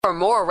For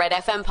more Red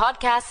FM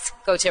podcasts,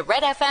 go to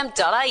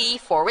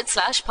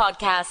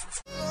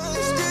redfm.ie/podcasts.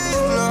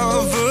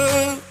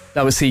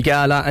 That was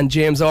Sigala and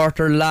James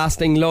Arthur,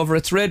 Lasting Lover.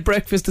 It's Red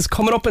Breakfast. It's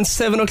coming up at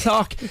 7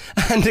 o'clock.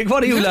 And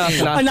what are you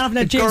laughing at? I'm laughing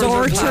at James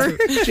Arthur.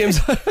 James.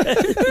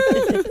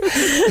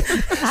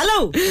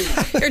 Hello.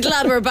 You're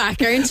glad we're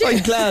back, aren't you?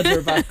 I'm glad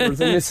we're back. There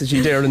was a message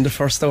you there in the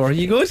first hour. Are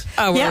you good?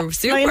 Oh, Yeah, we're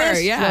super,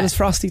 lioness. yeah. Not as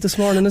frosty this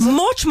morning, is it?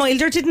 Much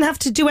milder. Didn't have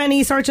to do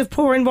any sort of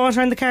pouring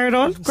water in the car at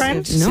all.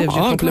 Grand. Saved you a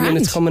couple of grand.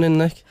 minutes coming in,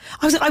 like.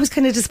 I was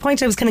kind of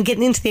disappointed. I was kind of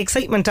getting into the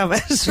excitement of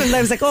it. And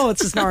I was like, oh,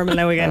 it's just normal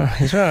now again.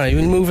 Right,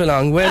 we'll move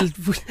along. Well,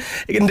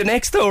 in the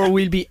next hour,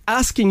 we'll be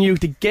asking you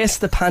to guess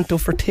the panto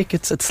for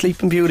tickets at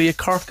Sleeping Beauty at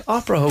Cork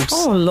Opera House.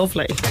 Oh,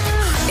 lovely.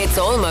 It's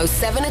almost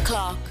 7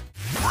 o'clock.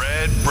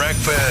 Red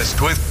Breakfast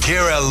with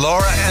Ciara,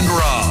 Laura and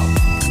Rob.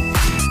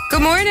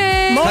 Good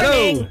morning.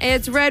 Morning.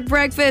 It's Red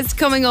Breakfast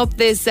coming up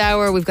this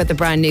hour. We've got the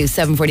brand new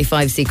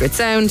 7:45 Secret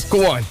Sound.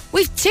 Go on.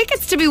 We've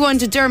tickets to be won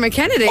to Dermot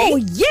Kennedy. Oh,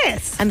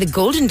 yes. And the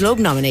Golden Globe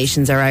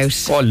nominations are out.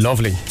 Oh,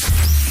 lovely.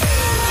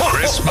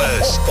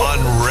 Christmas on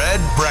Red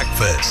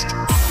Breakfast.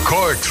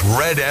 Cork's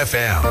Red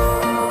FM.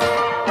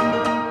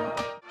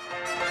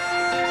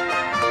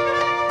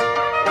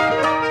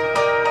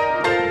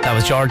 That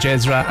was George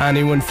Ezra,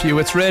 Anyone Few.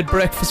 It's Red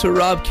Breakfast with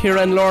Rob,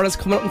 Ciara and Laura's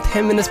coming up in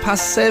 10 minutes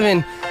past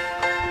 7.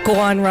 Go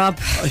on, Rob.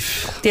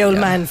 The old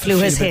man flew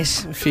his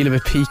hit. I feel a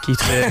bit peaky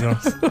today. You know.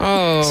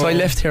 So I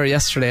left here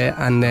yesterday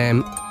and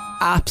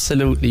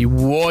absolutely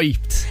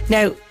wiped.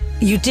 Now,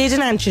 you did an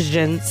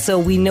antigen, so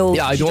we know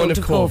Yeah, I you don't have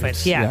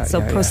COVID. Yeah,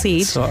 so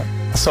proceed. So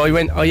I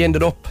went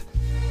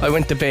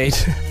to bed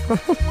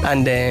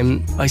and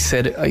I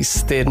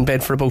stayed in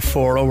bed for about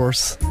 4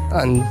 hours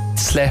and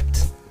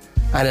slept.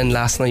 And then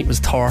last night was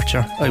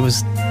torture. I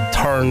was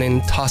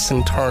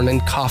tossing,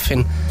 turning,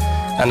 coughing.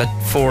 And at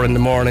 4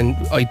 a.m,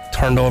 I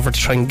turned over to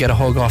try and get a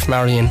hug off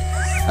Marion.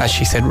 And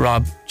she said,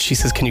 Rob, she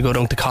says, can you go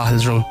down to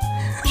Cahill's room?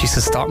 She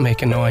says, stop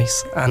making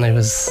noise. And I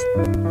was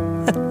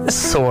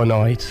so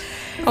annoyed.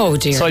 Oh,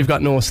 dear. So I've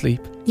got no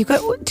sleep.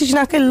 Did you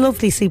not get a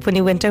lovely sleep when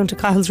you went down to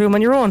Cahill's room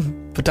on your own?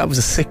 But that was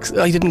a 6.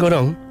 I didn't go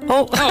down.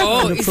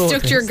 Oh, you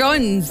stuck to your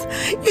guns.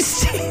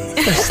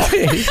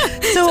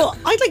 So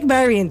I'd like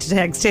Marion to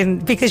text in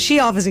because she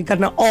obviously got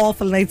an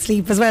awful night's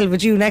sleep as well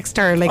with you next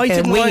to her like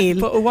a wheel.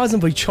 But it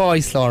wasn't by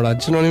choice, Laura.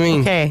 Do you know what I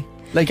mean? Okay.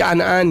 Like,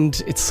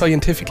 and it's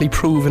scientifically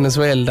proven as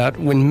well that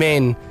when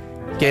men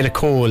get a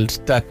cold,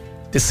 that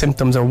the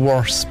symptoms are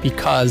worse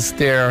because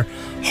their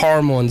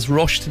hormones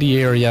rush to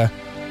the area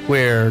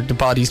where the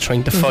body's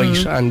trying to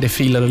fight and they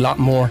feel it a lot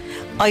more.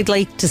 I'd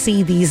like to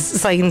see these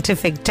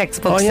scientific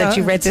textbooks that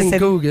you read it's in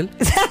Google.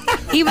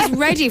 He was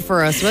ready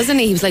for us, wasn't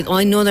he? He was like,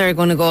 I know they're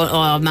going to go,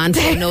 oh, man,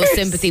 no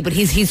sympathy, but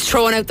he's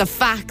throwing out the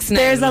facts now.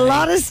 There's a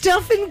lot of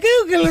stuff in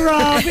Google,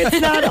 Rob. It's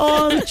not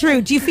all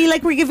true. Do you feel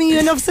like we're giving you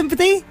enough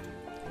sympathy?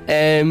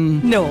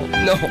 No.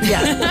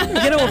 Yeah.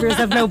 Get over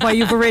yourself now, boy.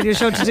 You have a radio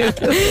show to do.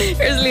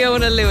 Here's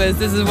Leona Lewis.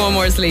 This is One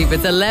More Sleep.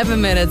 It's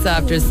 11 minutes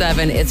after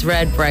 7. It's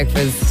Red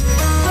Breakfast.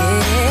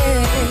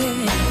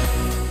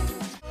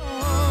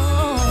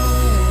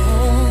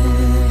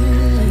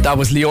 That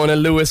was Leona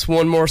Lewis,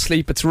 One More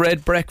Sleep. It's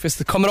Red Breakfast.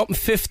 They're coming up in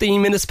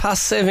 15 minutes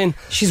past 7.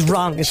 She's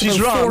wrong. It's She's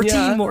about wrong,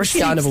 14 more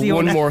sleeps, Can't have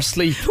Leona. one more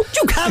sleep.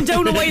 You calm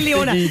down away,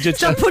 Leona.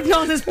 Stop putting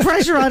all this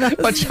pressure on us.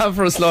 What you have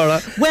for us, Laura?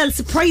 Well,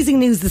 surprising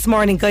news this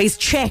morning, guys.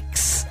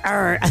 Checks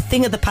are a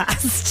thing of the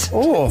past.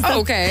 Oh.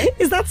 Okay.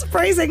 Is that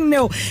surprising?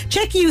 No.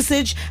 Check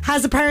usage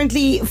has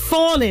apparently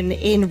fallen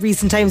in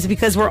recent times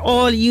because we're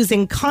all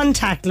using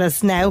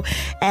contactless now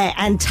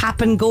and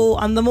tap and go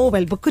on the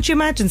mobile. But could you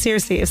imagine,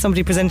 seriously, if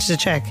somebody presented a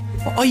check?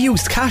 I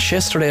used cash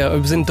yesterday. I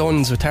was in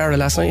Dunn's with Tara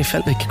last night. I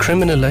felt like a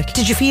criminal. Like,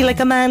 did you feel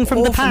like a man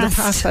from the past? From the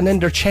past, and then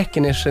they're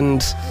checking it,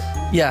 and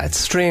yeah, it's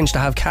strange to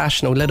have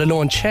cash now, let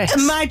alone checks.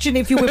 Imagine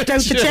if you whipped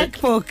out the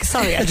checkbook.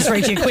 Sorry, I just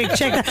write you a quick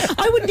check.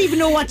 I wouldn't even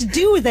know what to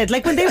do with it.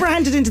 Like when they were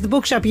handed into the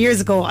bookshop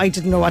years ago, I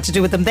didn't know what to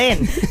do with them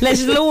then.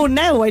 Let alone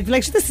now. I'd be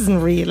like, this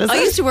isn't real. I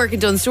used to work in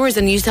Dunn stores,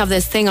 and you used to have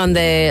this thing on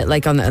the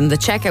on the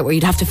checkout where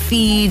you'd have to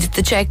feed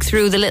the check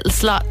through the little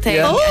slot thing,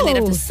 and they'd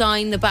have to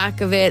sign the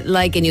back of it.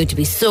 Like, and you had to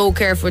be so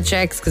careful with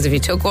checks because if you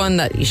took one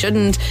that you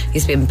shouldn't, you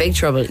used to be in big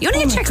trouble. You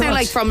only get checks now,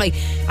 like from like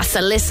a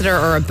solicitor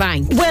or a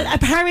bank. Well,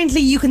 apparently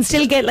you can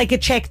still get like a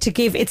check to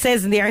give. It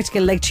says in the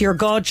article like to your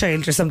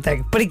godchild or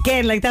something. But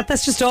again, like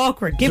that's just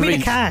awkward. Give me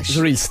the cash. It was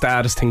a real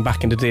status thing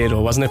back in the day,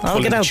 though, wasn't it?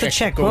 I'll get out the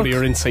checkbook. Go to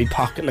your inside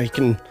pocket, like,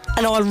 and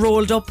all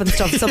rolled up and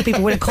stuff. Some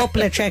people with a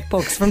couple of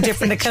checkbooks from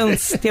different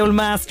accounts. The old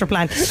master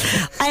plan.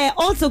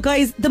 Also,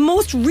 guys, the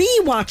most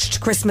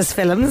rewatched Christmas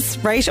films,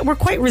 right? We're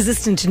quite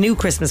resistant to new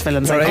Christmas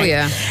films. Right. Oh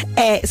yeah.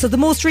 So the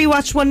most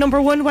rewatched one,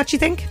 number one. What do you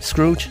think?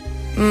 Scrooge.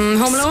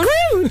 Home Alone.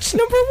 Scrooge,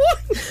 number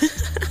one.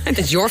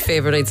 That's your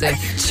favourite, I'd say.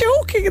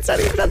 Joking, it's not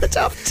even on the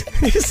top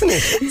 10, Isn't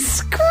it?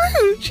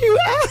 Scrooge, you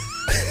ass.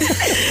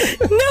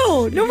 No,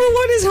 No, number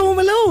 1 is Home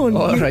Alone.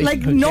 Oh, right,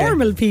 like okay.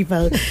 normal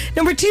people.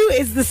 Number 2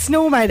 is The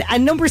Snowman.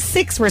 And number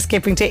 6 we're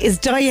skipping to is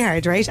Die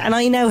Hard, right? And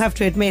I now have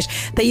to admit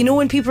that, you know,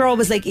 when people are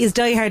always like, is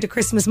Die Hard a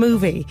Christmas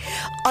movie?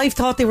 I've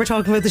thought they were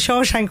talking about The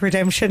Shawshank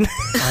Redemption.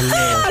 Oh,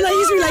 no. And I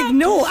used to be like,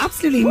 no,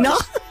 absolutely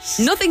not.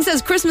 Nothing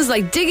says Christmas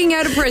like digging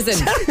out of prison.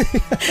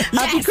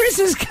 Happy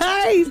Christmas,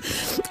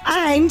 guys.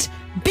 And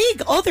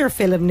big other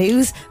film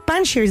news,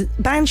 Banshees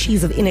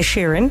of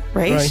Inisherin,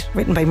 right?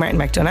 Written by Martin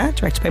McDonagh,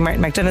 directed by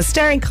Martin McDonagh,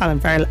 starring Colin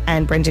Farrell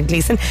and Brendan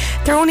Gleeson.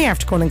 They're only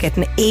after going and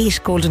getting 8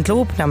 Golden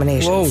Globe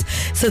nominations.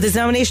 Whoa. So there's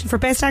nomination for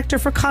Best Actor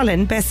for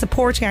Colin, Best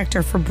Supporting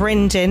Actor for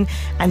Brendan,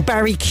 and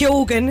Barry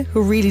Keoghan,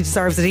 who really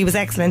deserves it, he was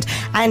excellent,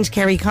 and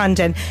Kerry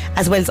Condon,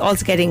 as well as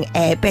also getting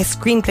a Best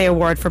Screenplay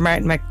Award for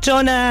Martin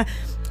McDonagh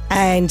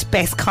and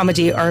Best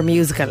Comedy or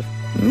Musical.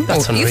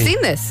 That's unreal. You've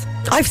seen this?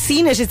 I've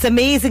seen it. It's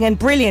amazing and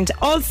brilliant.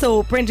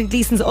 Also, Brendan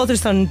Gleeson's other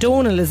son,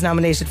 Donal, is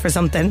nominated for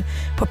something.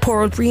 But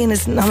poor old Brian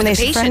is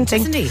nominated for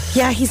anything. Isn't he?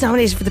 Yeah, he's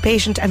nominated for The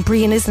Patient, and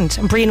Brian isn't.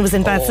 And Brian was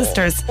in Bad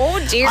Sisters.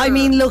 Oh, dear. I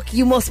mean, look,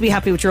 you must be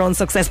happy with your own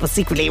success, but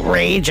secretly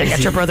raging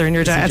at your brother and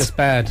your Is he dad. just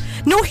bad?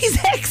 No, he's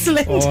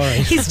excellent. Oh, all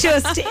right. He's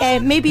just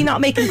maybe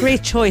not making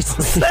great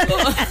choices.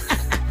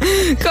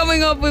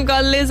 Coming up, we've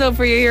got Lizzo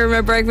for you here in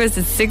Red Breakfast.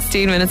 It's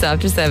 16 minutes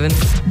after 7.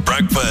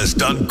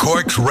 Breakfast on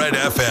Cork's Red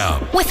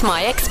FM. With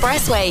My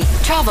Expressway.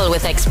 Travel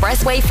with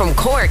Expressway from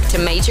Cork to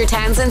major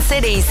towns and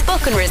cities.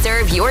 Book and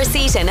reserve your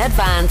seat in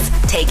advance.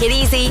 Take it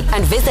easy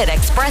and visit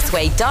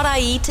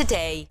expressway.ie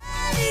today.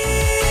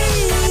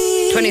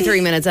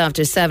 23 minutes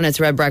after 7, it's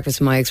Red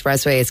Breakfast with My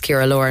Expressway. It's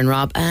Ciara, Laura and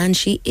Rob, and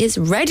she is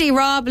ready,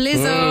 Rob.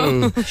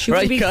 Lizzo. She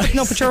will be putting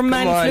up with your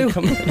man flu.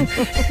 Come on.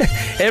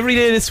 Every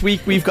day this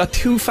week we've got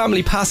 2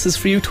 family passes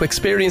for you to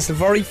experience the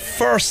very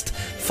first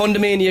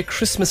Fundamania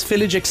Christmas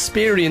Village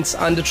experience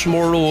on the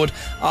Tremor Road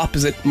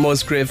opposite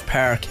Musgrave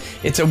Park.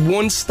 It's a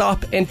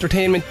one-stop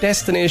entertainment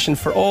destination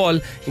for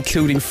all,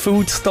 including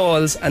food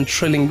stalls and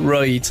thrilling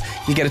rides.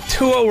 You get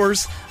 2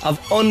 hours of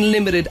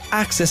unlimited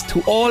access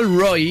to all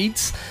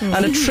rides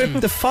and a trip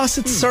to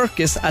Fawcett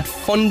Circus at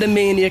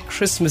Fundamania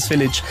Christmas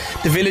Village.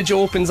 The village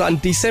opens on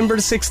December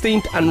the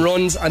 16th and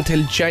runs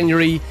until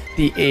January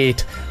the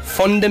 8th.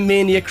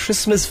 Fundamania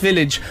Christmas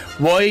Village,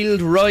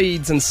 wild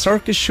rides and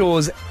circus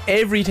shows,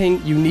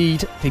 everything you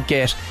need to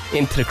get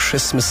into the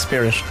Christmas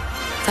spirit.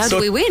 How do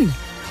we win?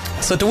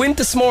 So to win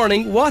this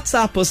morning,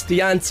 WhatsApp us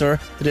the answer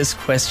to this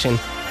question.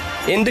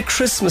 In the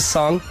Christmas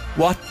song,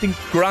 what did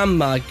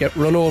Grandma get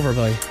run over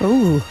by?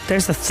 Ooh,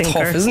 there's a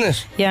thinker. Tough, isn't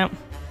it? Yeah.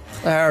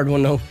 A hard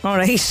one now. All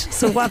right.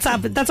 So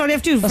WhatsApp, that's all you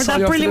have to do for That's all that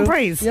you have to brilliant do.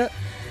 prize. Yeah.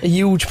 A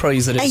huge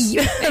prize it is.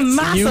 A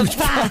massive huge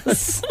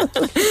pass.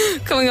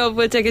 Coming up,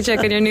 we'll take a check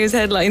on your news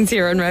headlines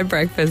here on Red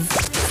Breakfast.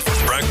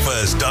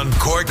 Breakfast on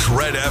Cork's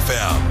Red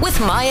FM. With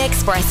My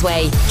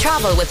Expressway.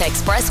 Travel with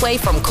Expressway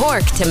from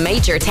Cork to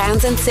major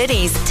towns and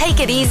cities.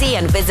 Take it easy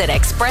and visit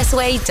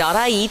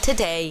expressway.ie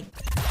today.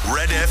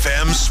 Red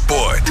FM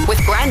Sport. With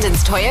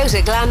Grandin's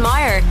Toyota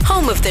Glanmire,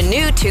 home of the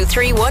new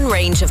 231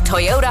 range of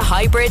Toyota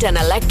hybrid and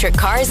electric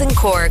cars in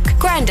Cork.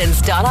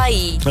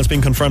 Grandins.ie. It's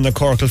been confirmed that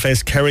Cork will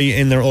face Kerry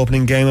in their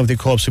opening game of the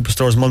Co-op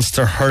Superstores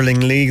Munster Hurling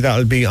League. That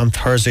will be on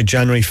Thursday,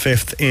 January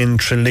 5th in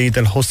Tralee.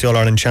 They'll host the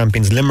All-Ireland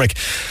champions Limerick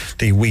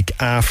the week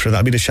after.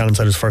 That'll be the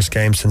Shannonsiders' first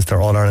game since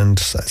their All-Ireland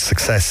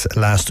success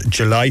last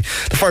July.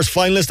 The first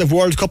finalist of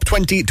World Cup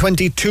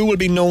 2022 will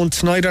be known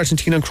tonight.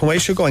 Argentina and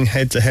Croatia going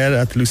head-to-head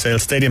at the Lusail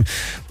Stadium.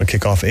 The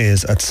kick-off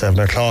is at 7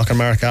 o'clock, and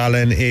Mark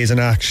Allen is in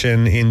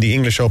action in the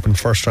English Open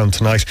first round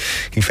tonight.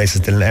 He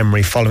faces Dylan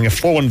Emery following a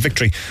 4-1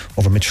 victory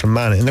over Mitchell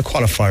Mann in the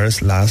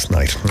qualifiers last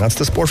night. And that's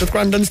the sport with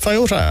Grandin's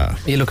Toyota.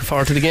 Are you looking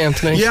forward to the game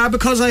tonight? Yeah,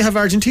 because I have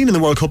Argentina in the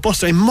World Cup,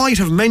 Buster. I might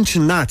have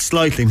mentioned that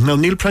slightly. Now,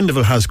 Neil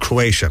Prendeville has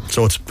Croatia,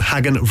 so it's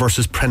Hagen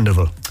versus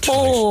Prendeville.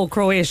 Oh,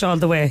 Croatia all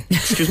the way.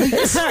 Excuse me?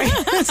 Sorry.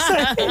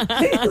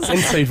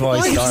 Inside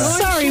voice.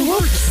 Sorry,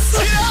 whoops.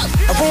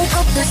 I woke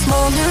up this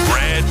morning.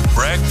 Red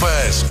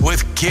Breakfast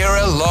with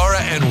Ciara, Laura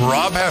and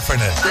Rob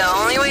Heffernan. The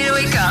only way to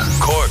wake up.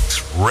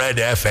 Cork's Red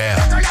FM.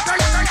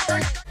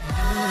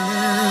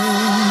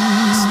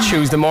 It's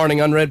Tuesday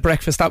morning on Red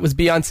Breakfast. That was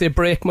Beyonce,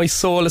 Break My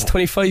Soul. It's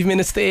 25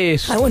 minutes to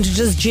 8. I want to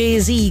just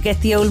Jay-Z get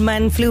the old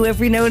man flu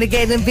every now and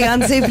again, and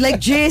Beyonce be like,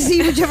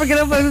 Jay-Z, would you ever get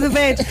up out of the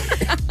bed?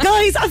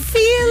 Guys, I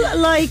feel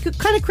like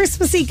kind of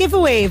Christmassy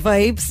giveaway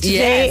vibes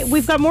today. Yes.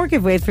 We've got more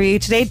giveaways for you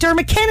today.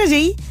 Dermot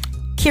Kennedy,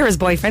 Ciara's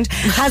boyfriend,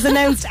 has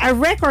announced a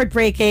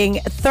record-breaking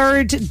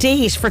third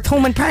date for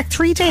Thomond Park.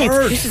 3 dates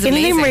This is in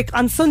amazing. Limerick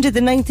on Sunday the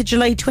 9th of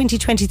July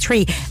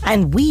 2023,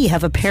 and we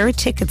have a pair of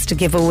tickets to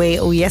give away.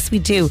 Oh yes we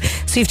do.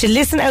 So you have to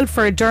listen out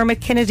for a Dermot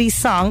Kennedy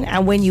song,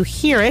 and when you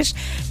hear it,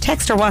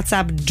 text or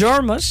WhatsApp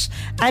Dermot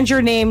and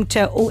your name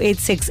to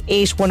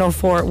 0868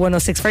 104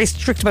 106. Very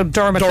strict about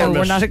Dermot. Now.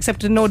 We're not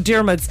accepting no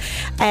Dermots.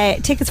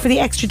 Tickets for the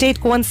extra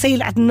date go on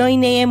sale at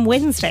 9 a.m.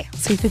 Wednesday,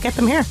 so you could get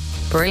them here.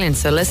 Brilliant.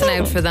 So listen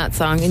out for that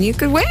song and you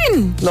could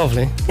win.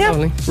 Lovely. Yeah.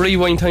 Lovely.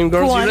 Rewind time,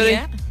 girls. Go You on, ready?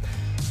 Yeah.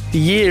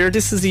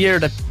 This is the year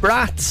that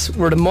Bratz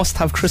were the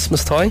must-have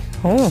Christmas toy.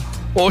 Oh.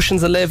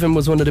 Ocean's 11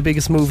 was one of the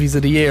biggest movies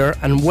of the year,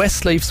 and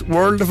Westlife's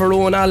World of Our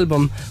Own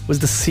album was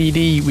the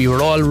CD we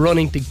were all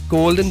running to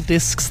golden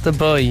discs to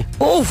buy.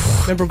 Oh.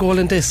 Remember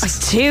golden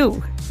discs?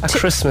 Two. At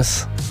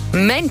Christmas.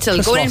 Mental.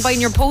 Christmas. Going in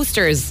buying your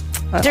posters.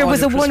 There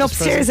was a Christmas one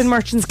upstairs presents. in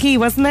Merchants Quay,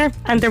 wasn't there?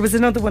 And there was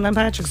another one on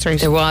Patrick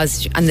Street. There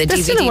was. And the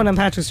There's DVD. still a one on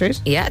Patrick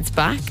Street. Yeah, it's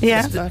back.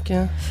 Yeah. Back,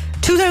 yeah.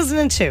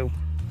 2002. Do you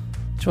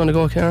want to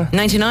go, Ciara?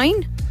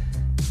 99?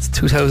 It's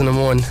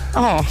 2001.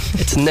 Oh.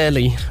 It's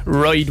Nelly,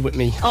 Ride With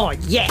Me. Oh,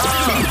 yes.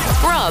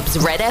 Rob's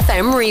Red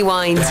FM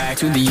Rewind. Back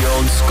to the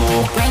old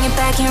school. Bring it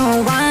back and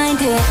rewind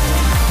it.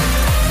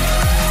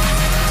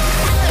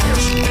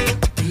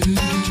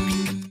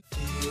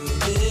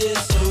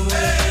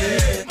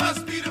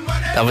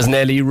 That was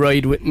Nelly,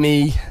 Ride With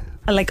Me.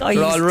 I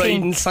They're all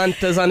riding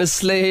Santa's on his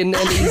sleigh and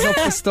Nelly's up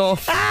with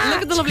stuff.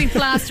 Look at the lovely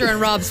plaster on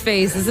Rob's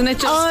face. Isn't it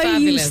just I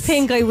fabulous? used to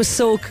think I was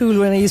so cool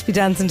when I used to be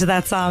dancing to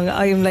that song.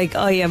 I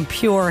am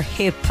pure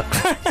hip.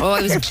 Oh,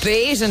 I was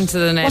baiting to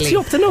the Nelly. What's he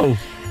up to now?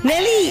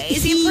 Nelly,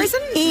 Is he in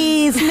prison?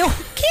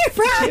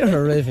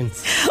 Ciara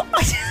Evans. I'm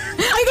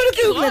going to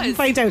Google it and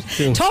find out.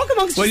 Talk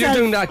amongst While yourself. you're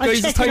doing that, I'm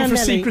guys, it's checking time on for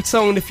Nelly. Secret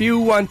Sound. If you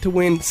want to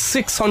win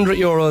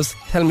 €600,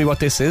 tell me what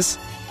this is.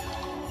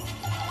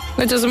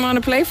 It doesn't want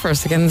to play for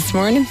us again this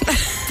morning.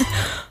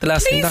 The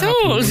last thing that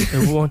happened,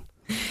 they won.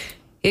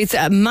 It's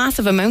a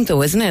massive amount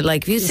though, isn't it?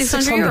 Like if you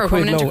 €600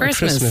 coming into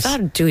Christmas,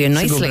 that'd do you It's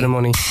a good nicely. bit of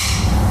money.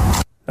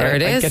 There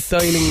it is. Get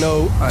dialing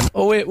now on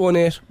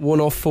 0818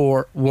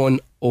 104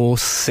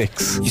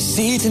 106. You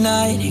see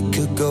tonight it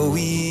could go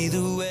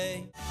either way.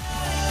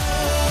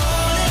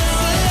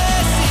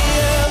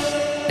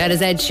 That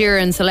is Ed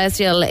Sheeran,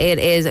 Celestial. It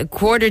is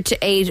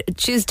 7:45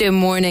 Tuesday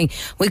morning.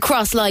 We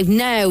cross live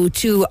now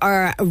to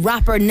our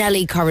rapper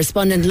Nelly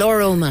correspondent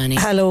Laura O'Mahony.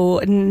 Hello,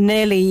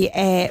 Nelly.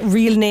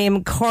 Real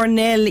name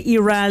Cornell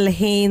Iral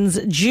Haynes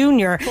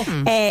Jr.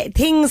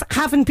 Things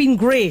haven't been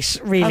great,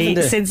 really,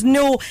 Haven't they? since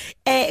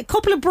a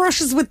couple of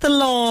brushes with the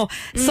law.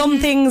 Some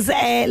things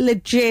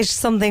legit,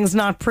 some things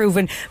not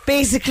proven.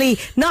 Basically,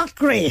 not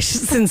great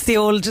since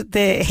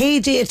the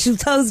heyday of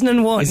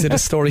 2001. Is it a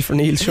story for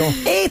Neil's show?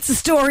 It's a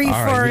story All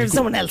right, for we'll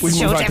someone else's We'll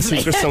show, move on to definitely.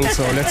 Secret Sound,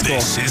 so let's go.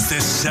 This is the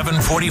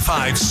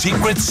 7:45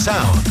 Secret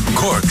Sound.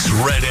 Cork's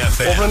Red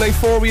FM. Over on line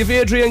 4, we have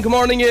Adrian. Good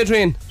morning,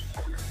 Adrian.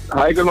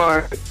 Hi, good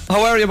morning.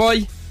 How are you,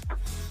 boy?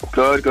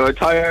 Good.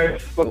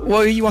 Tired. But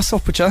What's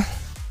up with you?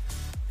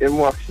 in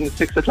work since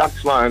 6 o'clock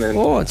this morning.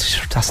 Oh,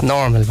 that's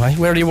normal, boy.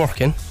 Where are you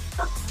working?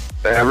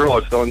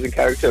 Roadstones in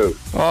Carrick too.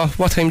 Oh,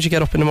 what time did you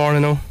get up in the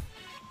morning now?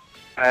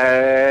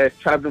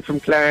 Travelling from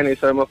Clarny,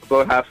 so I'm up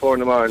about 4:30 in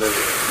the morning.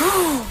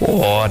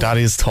 Oh, that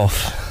is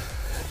tough.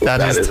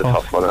 That is a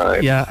tough one,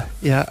 alright. Yeah.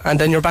 And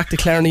then you're back to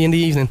Clarny in the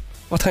evening.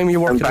 What time are you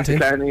I'm working back to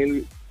until?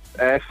 Clarny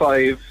in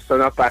 5, so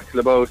not back till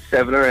about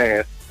 7 or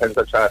 8. Depends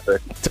on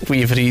traffic.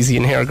 We have it easy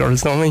in here,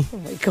 girls, don't we? Oh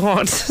my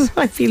God,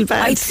 I feel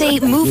bad. I'd say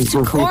move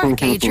to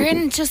Cork,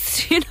 Adrian.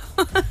 Just,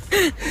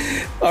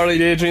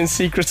 Alright, Adrian,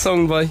 Secret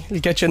Song, boy.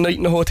 We'll get you a night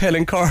in a hotel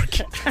in Cork.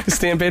 You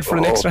stay in bed for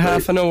an extra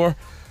half an hour.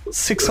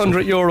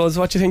 €600.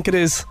 What do you think it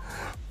is?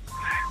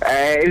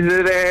 Is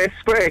it a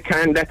spray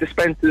can that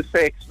dispenses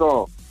fake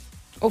snow?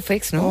 Oh,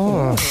 fake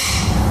snow.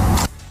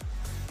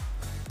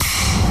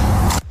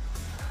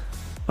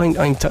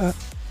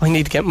 I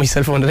need to get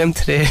myself one of them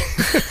today.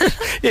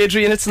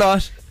 Adrian, it's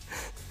not.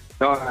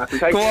 No,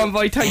 Go on,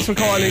 boy. Thanks for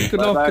calling. Good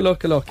Bye-bye.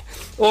 luck.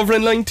 Over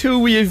in line 2,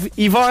 we have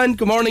Yvonne.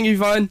 Good morning,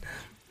 Yvonne.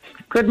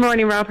 Good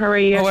morning, Rob. How are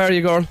you? How are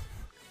you, girl?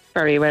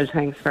 Very well,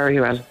 thanks. Very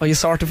well. Are you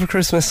sorted for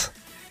Christmas?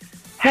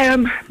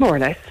 More or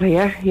less.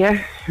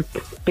 Yeah.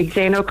 Big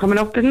day now coming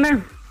up, isn't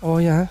there? Oh,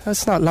 yeah.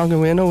 That's not long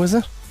away now, is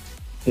it?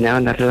 No,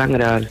 not long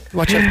at all.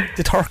 Watch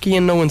the turkey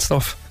and now and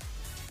stuff.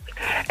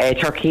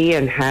 Turkey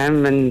and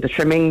ham and the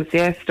trimmings,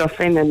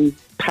 stuffing and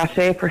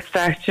pate for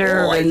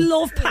starter. I and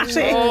love pate.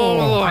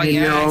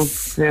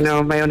 I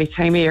know. My only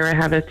time of year I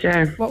have it.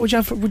 Yeah. What would you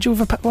have?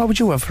 What would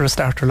you have for a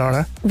starter,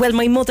 Laura? Well,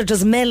 my mother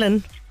does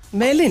melon.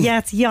 Melon? Yeah,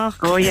 it's yuck.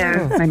 Oh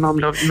yeah, my mum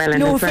loves melon.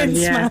 No as well, offence,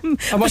 yeah. ma'am.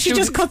 But she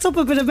just cuts up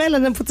a bit of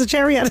melon and puts a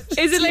cherry on it.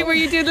 Is it like where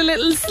you do the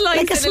little slice Like a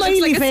and it looks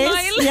smiley like face. a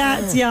smile? Yeah,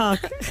 it's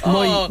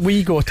yuck.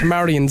 We go to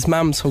Marion's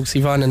mum's house,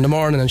 Yvonne, in the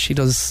morning, and she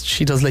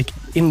does like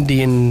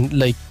Indian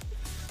like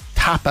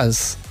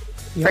tapas.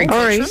 Very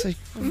good.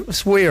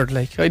 It's weird,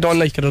 like I don't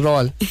like it at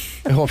all.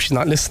 I hope she's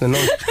not listening.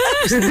 No.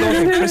 There's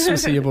nothing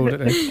Christmassy about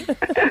it,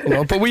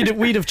 like, But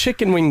we'd have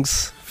chicken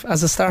wings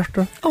as a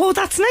starter. Oh,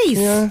 that's nice.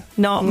 Yeah.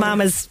 No,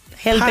 Mama's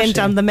hell bent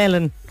on the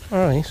melon. All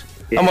right.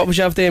 And what would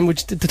you have then?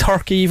 Would you, the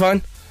turkey,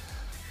 Yvonne?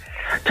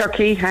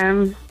 Turkey,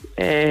 ham,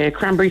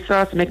 cranberry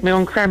sauce. I make my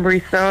own cranberry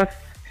sauce.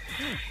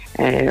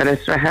 What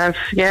else do I have?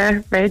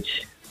 Yeah, veg.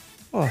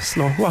 Oh,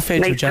 slow. What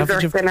veg would you have?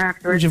 Would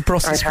you have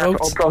Brussels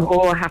sprouts?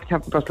 I have to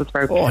have Brussels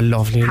sprouts. Oh,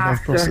 lovely. I love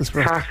Brussels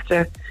sprouts. Have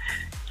to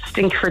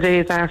stink for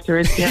days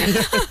afterwards, yeah.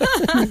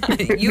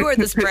 You are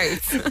the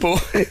sprouts.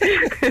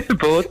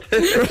 Both.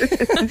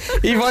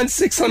 Yvonne,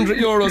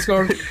 €600,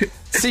 girl.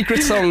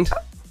 Secret Sound.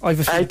 I have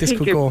a feeling this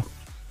could go.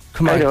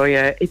 Come on. I know,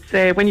 yeah. It's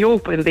when you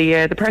open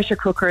the pressure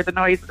cooker, the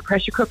noise the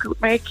pressure cooker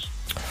would make.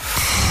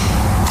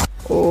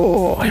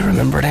 Oh, I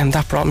remember them.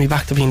 That brought me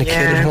back to being a kid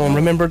at home.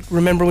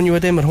 Remember when you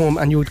had them at home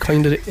and you would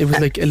kind of, it was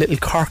like a little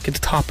cork at the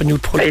top and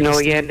you'd pull it. I know,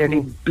 yeah,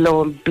 nearly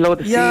blow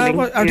the ceiling.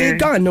 Are they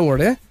gone now, are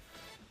they?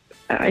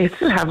 I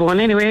still have one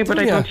anyway, but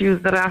I don't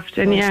use that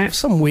often,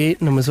 Some weight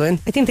in them as well.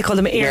 I think they call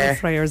them air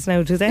fryers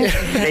now, do they?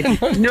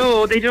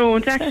 No, they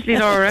don't actually,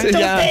 Laura. Don't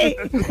they?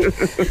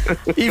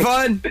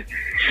 Yvonne!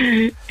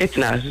 It's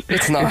not.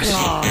 It's not.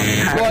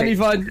 Go on,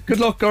 Yvonne. Good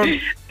luck, girl.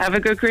 Have a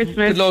good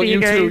Christmas. Good luck. See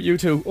You guys. too. You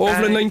too.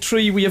 Over in line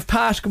 3, we have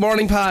Pat. Good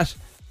morning, Pat.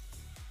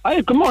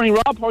 Hi, good morning,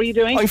 Rob. How are you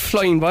doing? I'm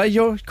flying by.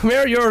 Come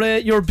here.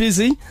 You're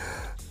busy.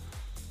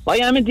 I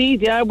am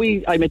indeed. Yeah,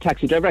 I'm a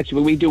taxi driver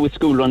actually. But we do a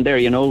school run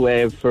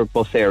there, for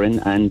bus Erin,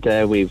 and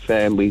we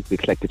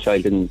collect a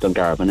child in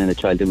Dungarvan and a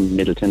child in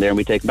Middleton there, and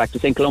we take them back to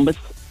St Columba's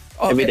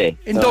every day.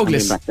 In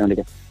Douglas. Back down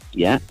again.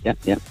 Yeah.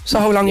 So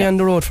how long are you on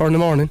the road for in the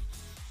morning?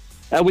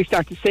 We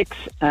start at 6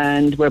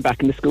 and we're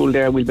back in the school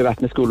there. We'll be back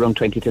in the school around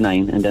 20 to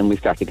 9, and then we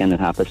start again at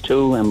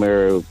 2:30 and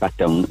we're back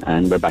down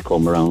and we're back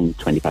home around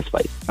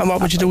 5:20. And what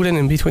would you do then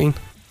in between?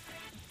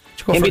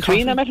 In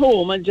between, I'm at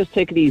home and just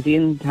take it easy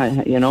and,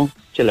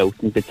 chill out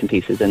in bits and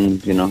pieces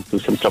and, do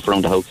some stuff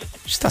around the house.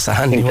 Just that's a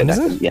handy one,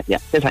 isn't it? Yeah.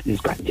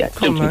 It's great, yeah.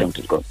 Come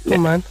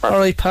on. All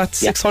right, Pat,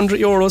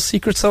 €600,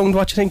 secret sound,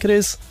 what do you think it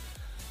is?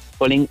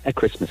 Pulling a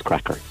Christmas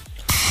cracker.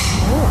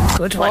 Oh,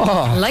 good one.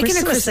 Oh, Liking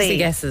the Christmassy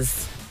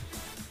guesses.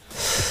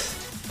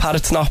 Pat,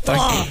 it's not back.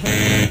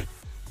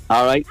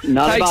 All right,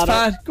 not Thanks, a bother.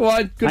 Pat. Go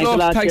on. Good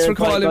luck. Thanks for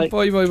calling.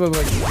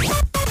 Bye.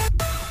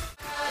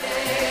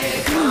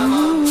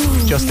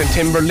 Justin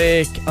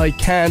Timberlake, I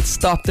Can't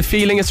Stop the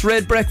Feeling. It's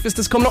Red Breakfast.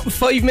 It's coming up in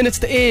 5 minutes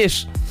to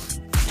 8.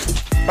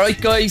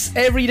 Alright guys,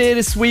 every day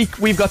this week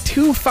we've got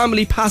 2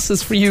 family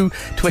passes for you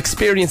to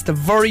experience the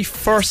very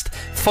first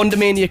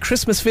Fundamania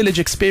Christmas Village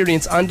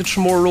experience on the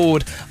Tremore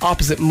Road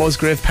opposite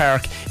Musgrave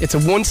Park. It's a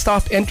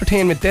one-stop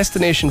entertainment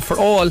destination for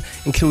all,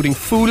 including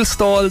food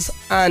stalls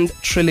and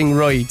thrilling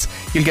rides.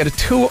 You'll get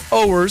 2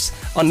 hours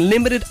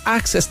unlimited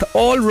access to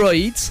all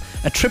rides,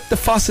 a trip to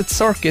Fawcett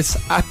Circus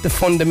at the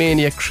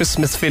Fundamania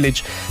Christmas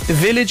Village. The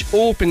village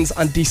opens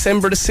on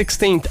December the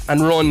 16th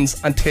and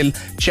runs until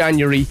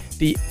January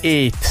the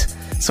 8th.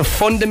 So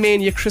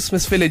Fundamania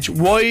Christmas Village,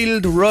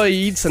 wild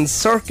rides and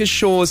circus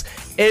shows,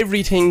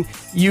 everything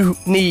you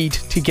need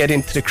to get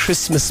into the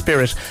Christmas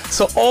spirit.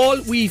 So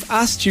all we've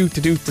asked you to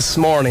do this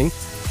morning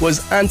was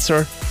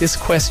answer this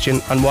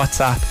question on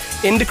WhatsApp.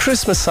 In the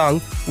Christmas song,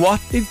 what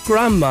did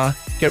Grandma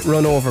get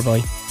run over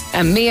by?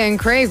 And Mia and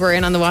Craig were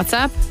in on the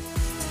WhatsApp.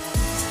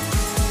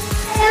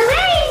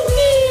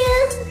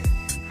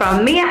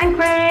 From Mia and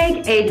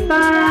Craig, age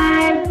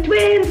 5,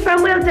 twins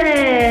from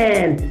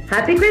Wilton.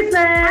 Happy Christmas!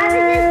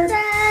 Happy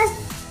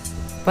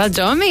Christmas! Well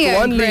done,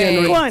 Mia and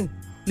Craig. Go on.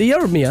 Leah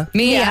or Mia?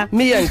 Mia.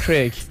 Mia and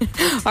Craig.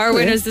 Our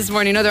winners this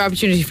morning. Another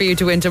opportunity for you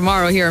to win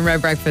tomorrow here on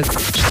Red Breakfast.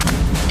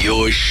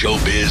 Your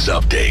showbiz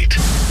update.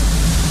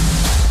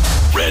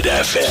 Red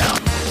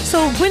FM.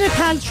 So Gwyneth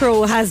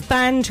Paltrow has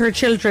banned her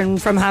children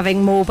from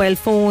having mobile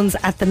phones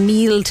at the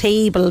meal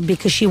table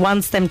because she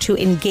wants them to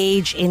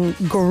engage in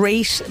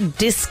great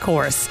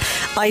discourse.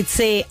 I'd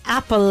say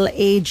Apple,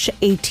 age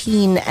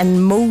 18,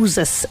 and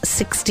Moses,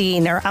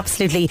 16, are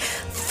absolutely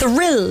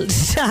thrilled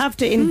to have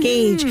to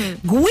engage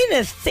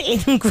Gwyneth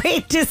in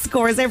great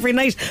discourse every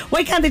night.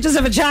 Why can't they just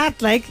have a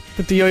chat, like?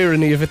 But the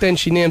irony of it, then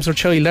she names her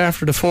child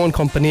after the phone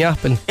company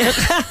Apple.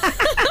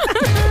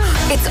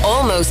 It's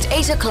almost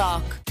 8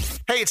 o'clock.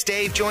 Hey, it's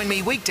Dave. Join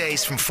me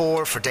weekdays from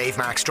 4 for Dave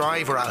Max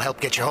Drive, where I'll help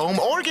get you home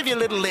or give you a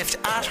little lift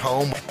at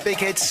home. Big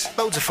hits,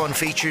 loads of fun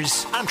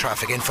features, and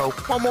traffic info.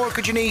 What more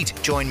could you need?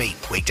 Join me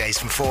weekdays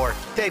from 4.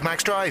 Dave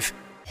Max Drive.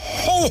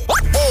 Ho,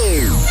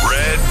 ho.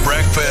 Red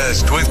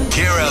Breakfast with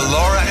Ciara,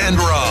 Laura and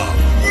Rob.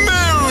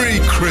 Merry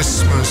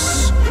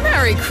Christmas.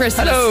 Merry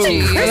Christmas to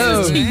you.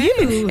 Hello. To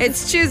you.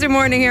 It's Tuesday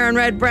morning here on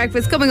Red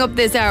Breakfast. Coming up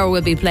this hour,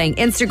 we'll be playing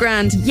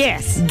Instagram.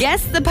 Yes.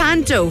 Guess the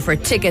Panto for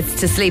tickets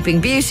to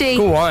Sleeping Beauty.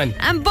 Go on.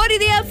 And Buddy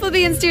the Elf will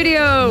be in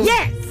studio.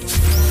 Yes.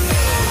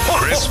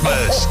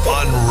 Christmas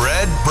on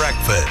Red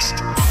Breakfast.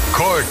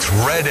 Cork's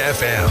Red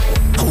FM.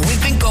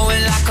 We've been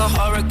going like a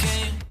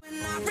hurricane.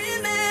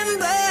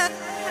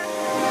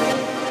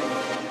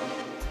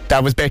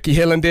 That was Becky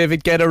Hill and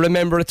David Guetta.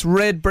 Remember, it's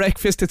Red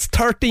Breakfast. It's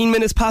 13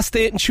 minutes past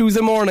 8 on Tuesday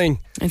morning.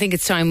 I think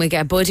it's time we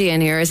get Buddy in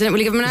here, isn't it? Will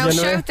you give him an out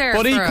shout there?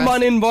 Buddy, come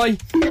on in, boy.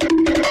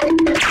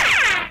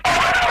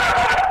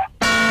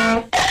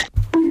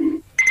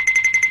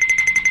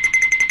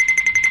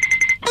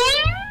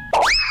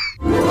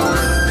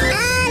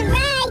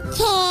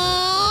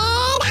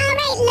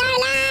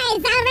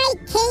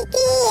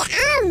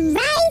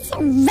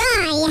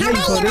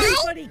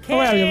 How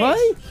are you, boy?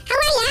 How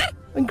are you?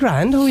 I'm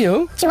grand, how are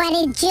you? Do you want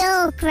a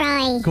joke,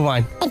 Roy? Go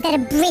on. I've got a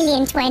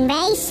brilliant one,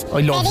 right? I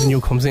love when you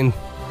comes in.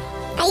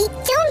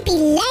 Don't be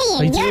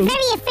lying. You're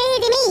very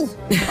afraid of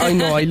me. I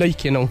know, I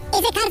like you know. Is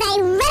it because I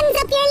runs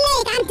up your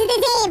leg onto the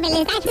table?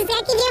 Is that to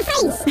start giving you a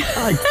face?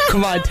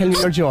 Come on, tell me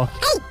your joke.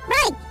 Hey,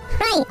 right.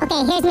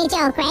 Okay, here's my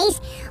joke, right?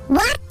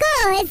 What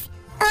goes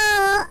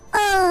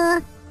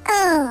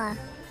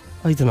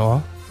I don't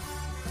know.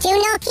 Do you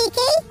know,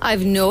 Kiki?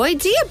 I've no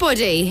idea,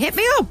 buddy. Hit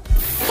me up.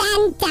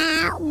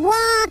 Santa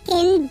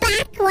walking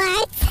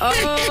backwards. Oh.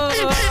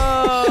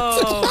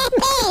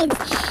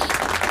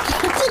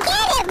 Did you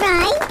get it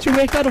right? Did you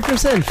make that up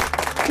yourself?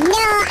 No,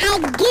 I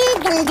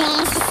googled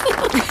it.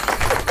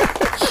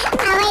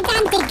 I went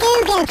on to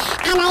Google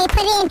and I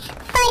put in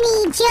funny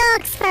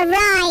jokes for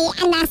Roy,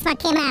 and that's what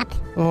came up.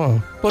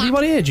 Oh. Buddy,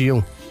 what age are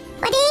you?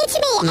 What age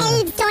me?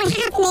 Elves don't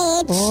have an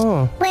age.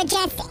 Oh. We're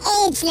just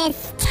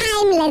ageless,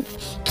 timeless,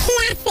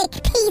 classic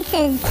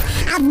pieces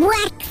of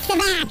works of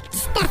art.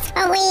 That's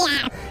what we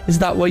are. Is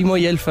that why my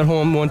elf at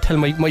home won't tell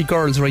my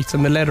girls writes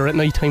them a letter at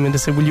night time and they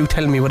say, will you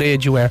tell me what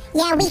age you are?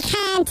 Yeah, we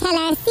can't tell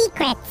our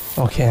secrets.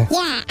 Okay.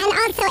 Yeah, and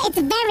also it's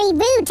very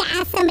rude to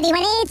ask somebody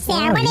what age they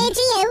are. What age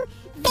are you?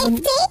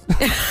 50?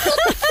 60?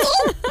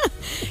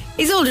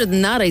 He's older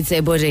than that, I'd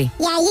say, buddy.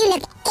 Yeah, you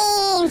look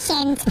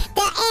ancient.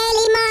 The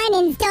early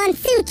mornings don't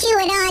suit you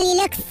at all. You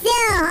look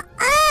so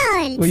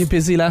old. Were you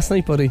busy last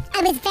night, buddy?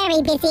 I was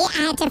very busy.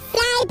 I had to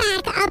fly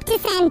back up to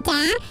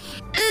Santa,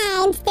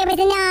 and there was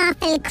an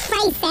awful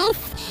crisis.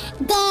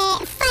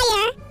 The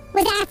fire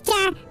was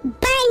after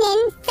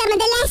burning some of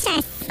the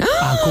letters. Go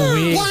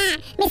away. Yeah,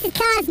 Mrs.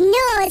 Claus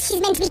knows she's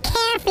meant to be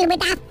careful with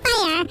that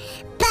fire,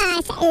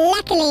 but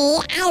luckily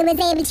I was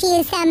able to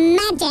use some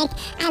magic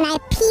and I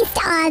pieced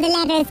all the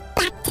letters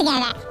back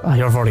together. Oh,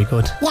 you're very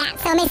good. Yeah,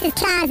 so Mrs.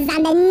 Claus is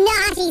on the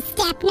naughty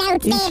step now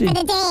today for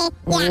the day.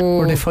 Yeah.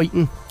 Were they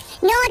fighting?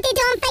 No, they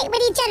don't fight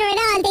with each other at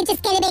all. They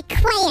just get a bit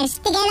quiet.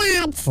 They get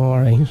odd.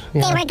 Alright,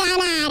 yeah. They were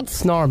gone odd.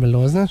 It's normal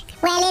though, isn't it?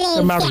 Well, it is.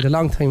 They're married a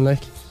long time,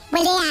 like.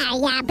 Well, they are,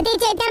 yeah, but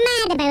they're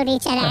mad about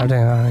each other. Are they?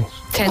 Alright.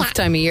 10th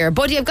time of year.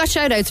 Buddy, I've got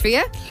shout outs for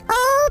you.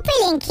 Oh,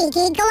 brilliant,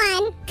 Kiki. Go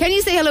on. Can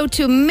you say hello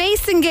to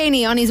Mason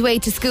Gainey on his way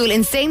to school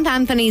in St.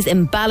 Anthony's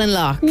in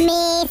Ballinlough?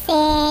 Mason,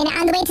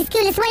 on the way to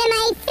school. It's one of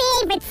my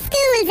favourite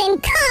schools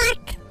in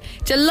Cork.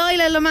 To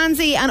Lila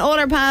Lamanzi and all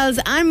our pals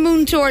and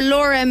Moontour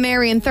Laura and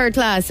Mary in 3rd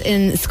class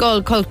in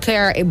Skull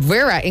Culture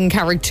Vera in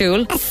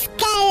Carricktool.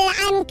 Skull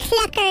and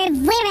Clucker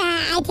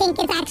Vera, I think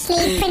it's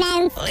actually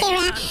pronounced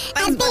Vera.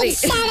 A big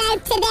shout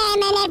out to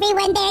them and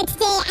everyone there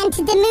today, and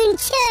to the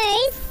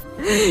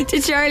Moontours. To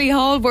Charlie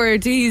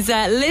Hallward, he's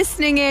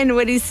listening in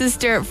with his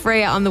sister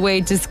Freya on the way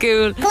to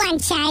school. Go on,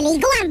 Charlie.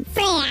 Go on,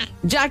 Freya.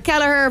 Jack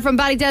Callagher from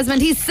Ballydesmond,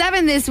 he's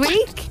 7 this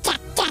week. Jack.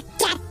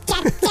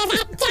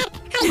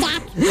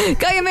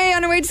 Gaia May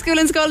on her way to school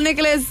in Skull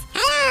Nicholas.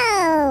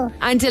 Hello.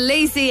 And to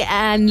Lacey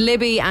and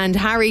Libby and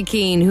Harry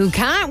Keane, who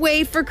can't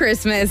wait for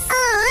Christmas.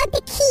 Oh,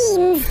 the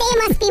Keanes. They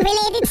must be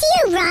related to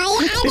you, right?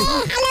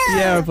 Hello.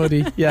 Yeah,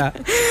 buddy. Yeah.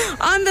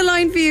 On the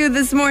line for you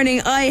this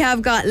morning, I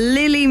have got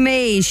Lily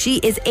May. She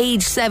is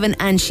age 7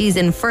 and she's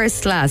in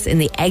 1st class in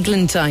the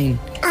Eglantine.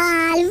 All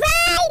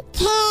right,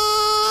 kid.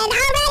 All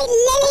right,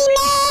 Lily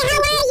May. How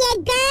are you,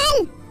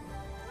 girl?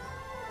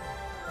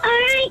 All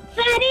right,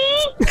 buddy.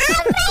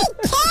 All right,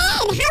 kid.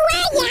 How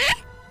are ya?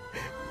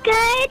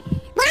 Good.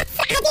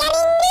 Have you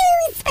any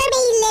news for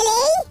me,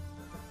 Lily?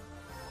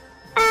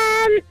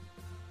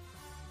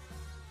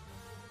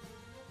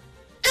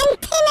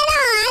 Anything at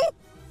all?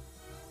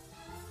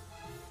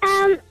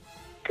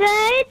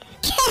 Good.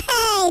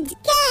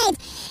 Good.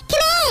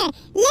 Come here,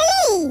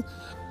 Lily.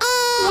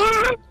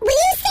 Yeah? Will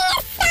you sing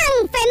a song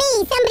for me?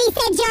 Somebody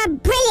said you're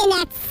brilliant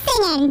at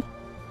singing.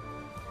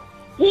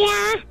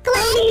 Yeah. Go on.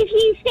 If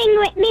you sing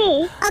with me.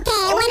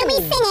 Okay, what are we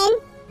singing?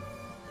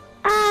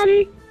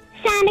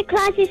 Santa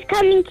Claus is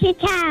coming to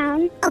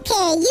town.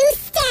 Okay, you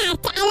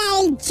start and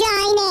I'll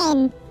join in.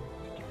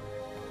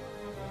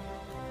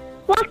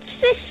 What's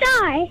the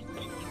start?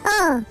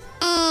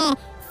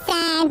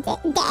 Santa.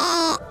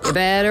 You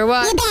better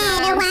watch. You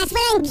better watch.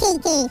 Well, I'm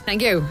Kiki.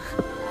 Thank you.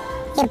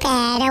 You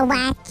better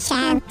watch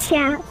out.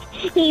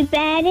 You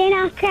better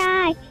not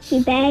cry. You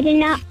better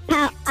not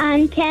pout.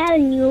 I'm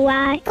telling you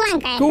why. Go on,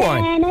 girl. Go on.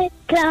 Santa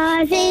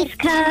Claus is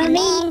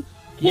coming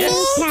to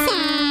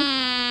town.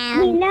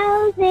 He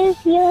knows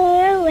if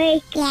you're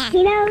awake. Yeah.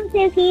 He knows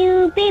if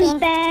you've been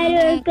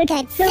bad or good.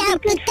 So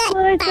be good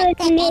for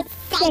goodness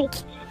sake.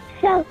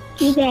 So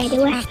you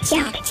better watch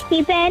out.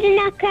 You better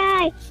not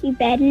cry. You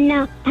better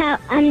not pout.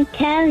 I'm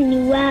telling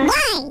you why.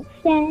 Why?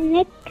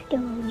 Santa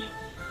Claus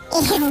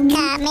is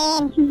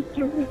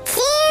coming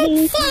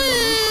to town.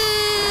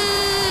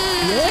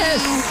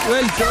 Yes,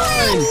 well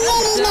done.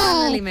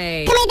 Lily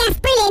May. Come on, that's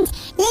brilliant.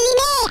 Lily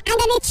May, I'm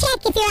going to check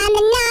if you're on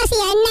the naughty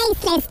or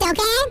nice list,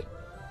 okay?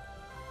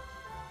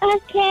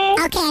 Okay.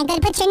 Okay, I'm going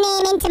to put your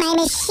name into my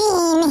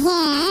machine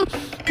here.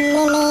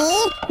 Lily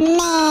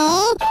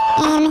May.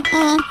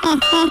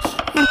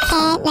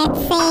 Okay, let's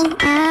see.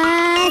 Oh,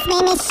 is my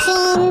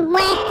machine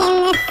working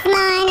this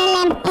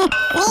morning? Let me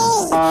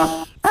see.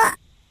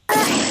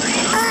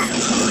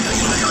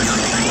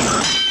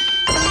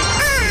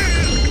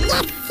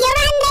 Yes, you're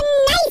on the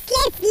nice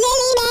list,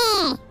 Lily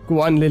May. Go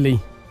on, Lily.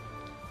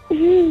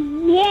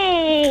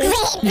 Yay.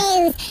 Great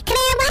news. Come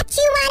here, what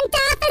you want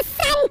off of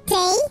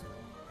Santy?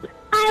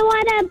 I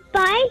want a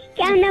bike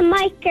and a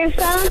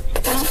microphone,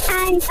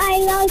 and I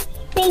love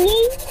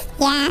singing.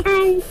 Yeah.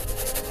 And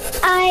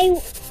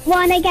I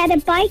want to get a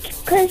bike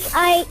because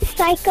I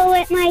cycle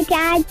with my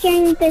dad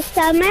during the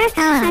summer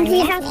and we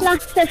have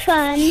lots of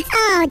fun.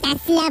 Oh,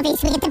 that's lovely.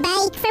 So we get the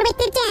bike for with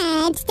the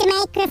dad, the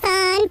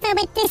microphone for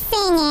with the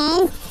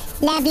singing.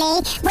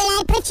 Lovely. Will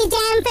I put you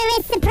down for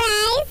a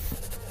surprise?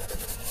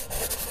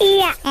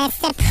 Yeah. A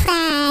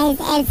surprise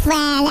as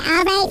well.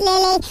 All right,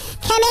 Lily.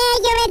 Come here,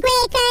 you're a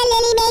great girl,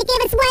 Lily. May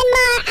give us one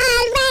more.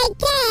 All right,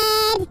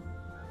 kid.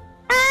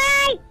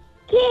 Alright,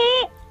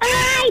 kid.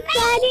 Alright,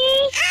 Daddy.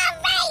 All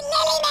right,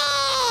 Lily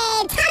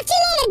May. Talk to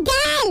you later,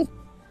 girl.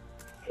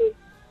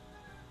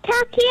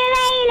 Talk to you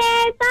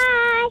later.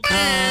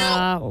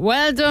 Bye.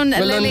 Well done,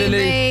 Lily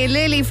May.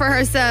 Lily for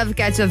herself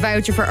gets a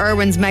voucher for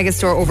Irwin's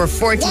Megastore, over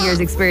 40 years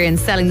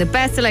experience selling the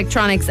best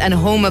electronics and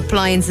home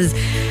appliances.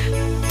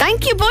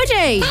 Thank you,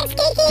 buddy. Thanks,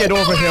 Kiki. Get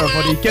over here,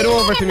 buddy. Get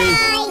over to me.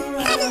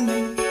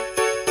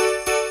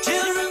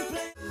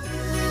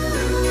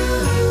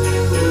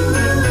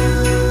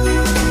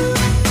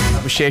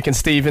 Shakin'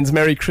 Stevens.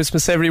 Merry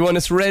Christmas, everyone.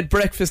 It's Red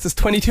Breakfast. It's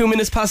 22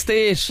 minutes past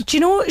 8. Do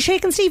you know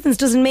Shakin' Stevens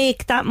doesn't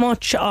make that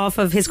much off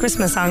of his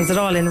Christmas songs at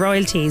all in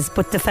royalties,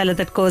 but the fella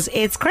that goes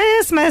 "It's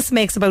Christmas"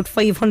 makes about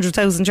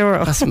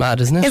 €500,000. That's mad,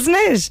 isn't it? Isn't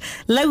it?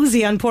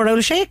 Lousy on poor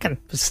old Shakin'.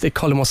 They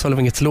Colm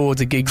O'Sullivan gets loads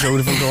of gigs out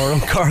of Indore,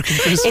 Cork and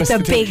Christmas. It's a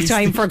big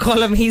time for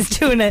Colm. He's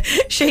doing a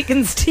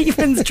Shakin'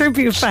 Stevens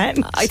tribute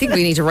fan. I think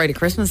we need to write a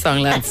Christmas song,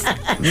 lads.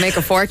 Make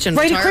a fortune.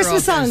 Write a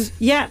Christmas song.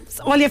 Yeah.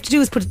 All you have to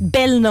do is put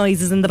bell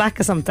noises in the back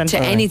of something.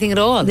 To anything at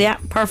all. Yeah,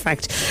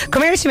 perfect.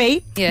 Come here to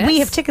me. Yes. We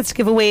have tickets to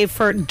give away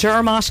for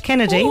Dermot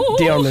Kennedy.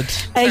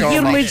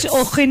 Dermot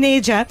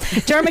O'Chineja.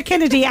 Dermot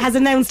Kennedy has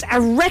announced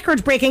a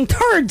record-breaking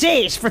third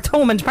date for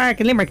Thomond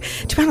Park in Limerick.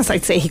 To be honest,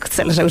 I'd say he could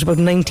sell it out about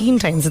 19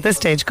 times at this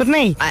stage, couldn't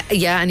he?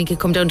 Yeah, and he could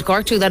come down to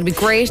Cork too. That'd be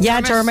great.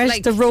 Yeah,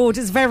 Dermot. The road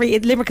is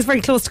Limerick is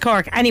very close to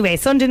Cork. Anyway,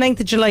 Sunday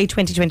 9th of July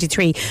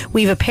 2023,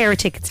 we have a pair of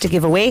tickets to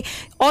give away.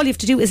 All you have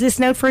to do is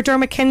listen out for a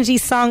Dermot Kennedy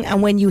song,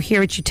 and when you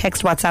hear it, you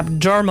text WhatsApp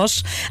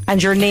Dermot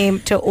and your name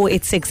to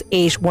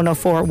 0868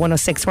 104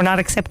 106. We're not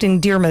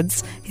accepting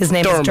Dermots. His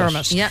name is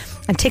Dermot. Yeah.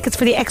 And tickets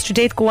for the extra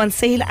date go on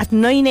sale at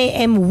 9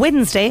 a.m.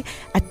 Wednesday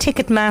at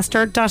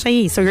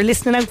ticketmaster.ie. So you're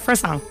listening out for a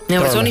song.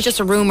 Now, it's only just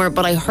a rumour,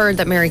 but I heard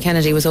that Mary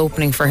Kennedy was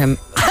opening for him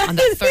on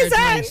the third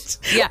night.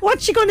 Yeah.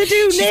 What's she going to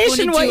do? She's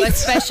nationwide? going to do a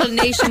special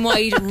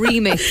nationwide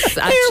remix,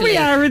 actually. Here we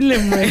are in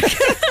Limerick.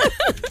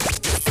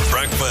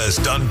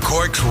 Breakfast on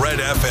Cork's Red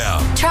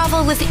FM.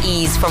 Travel with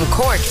ease from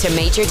Cork to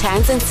major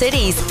towns and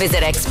cities.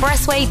 Visit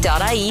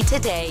expressway.ie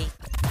today.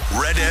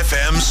 Red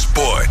FM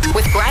Sport.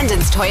 With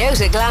Grandin's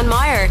Toyota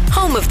Glanmire,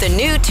 home of the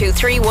new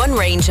 231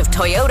 range of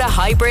Toyota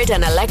hybrid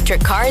and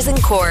electric cars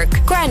in Cork.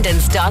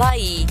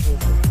 Grandins.ie.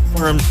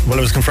 Well, it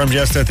was confirmed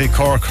yesterday that the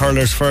Cork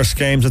hurlers' first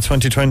games of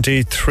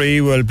 2023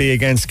 will be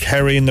against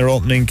Kerry in their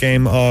opening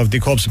game of the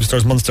Co-op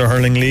Superstars Munster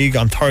Hurling League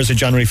on Thursday,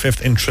 January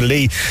 5th in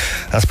Tralee.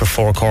 That's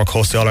before Cork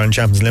host the All-Ireland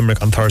Champions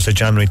Limerick on Thursday,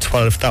 January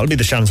 12th. That will be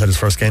the Shannonside's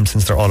first game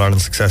since their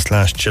All-Ireland success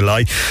last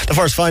July. The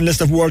first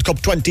finalist of World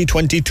Cup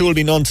 2022 will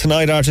be known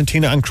tonight.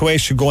 Argentina and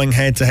Croatia going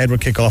head-to-head where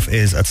kick-off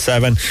is at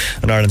 7.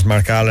 And Ireland's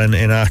Mark Allen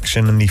in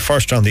action in the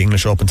first round of the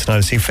English Open tonight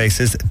as he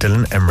faces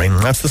Dylan Emery.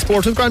 That's the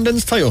sport with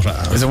Grandin's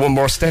Toyota. Is it one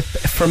more step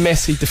for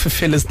Messi to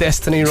fulfil his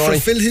destiny, Rory?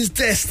 Fulfil his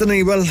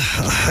destiny? Well,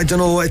 I don't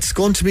know. It's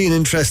going to be an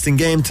interesting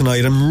game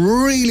tonight. I'm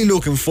really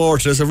looking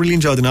forward to this. I really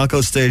enjoyed the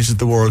knockout stages of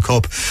the World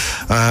Cup.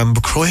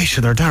 But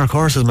Croatia, they're dark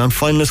horses, man.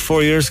 Finalists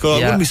 4 years ago. I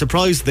wouldn't be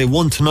surprised if they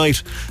won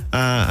tonight.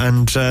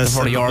 They've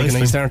already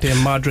organised, aren't they?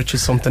 And Modric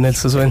is something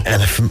else as well.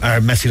 And if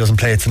Messi doesn't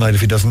play it tonight, if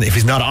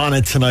he's not on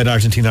it tonight,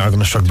 Argentina are going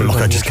to struggle. But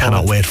look, I just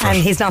cannot wait for it.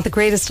 And he's not the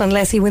greatest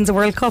unless he wins a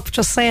World Cup,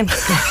 just saying.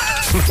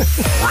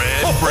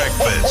 Red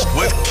Breakfast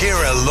with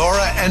Ciara,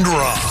 Laura and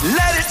Rob.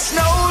 Let it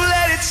snow,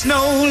 let it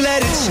snow,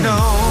 let it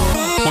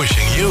snow.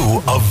 Wishing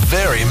you a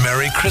very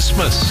Merry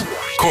Christmas.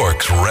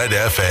 Cork's Red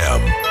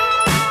FM.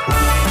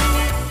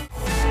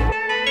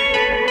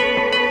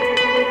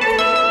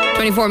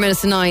 24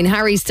 minutes to 9.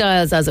 Harry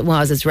Styles, as it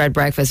was. It's Red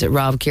Breakfast at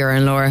Rob, Ciara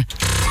and Laura.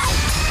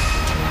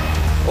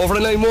 Over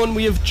in line 1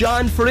 we have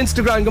John for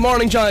Instagram. Good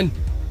morning, John.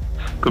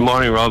 Good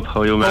morning, Rob.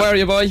 How are you, man? How are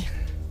you, boy?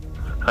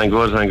 I'm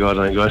good.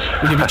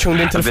 Will you be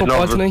tuned into the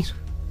football tonight?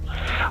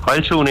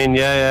 I'll tune in,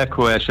 yeah.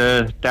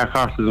 Croatia, dark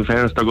horses in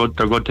fairness, they're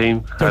good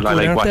team. I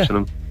like watching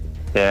them.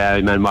 Yeah,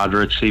 I mean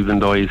Modric, even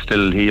though he's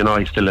still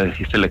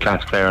a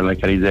class player,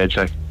 like at his age.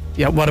 Like.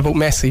 Yeah, what about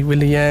Messi?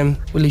 Will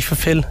he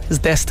fulfil his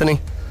destiny?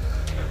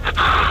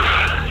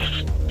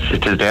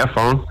 It is there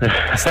for him.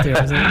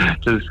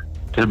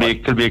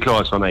 It'll be a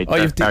close one. I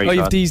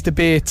have these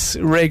debates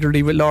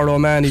regularly with Laura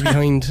O'Mahony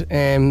behind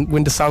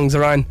when the songs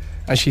are on,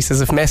 and she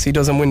says if Messi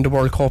doesn't win the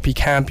World Cup, he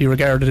can't be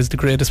regarded as the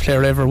greatest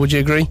player ever. Would you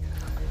agree?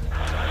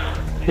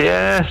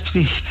 Yeah,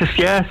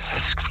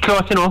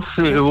 close enough.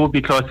 It would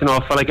be close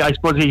enough. Like I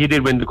suppose he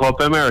did win the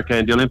Copa America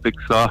in the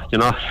Olympics, so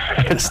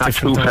it's not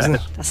too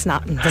bad. That's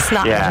not,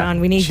 John.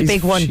 We need the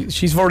big one.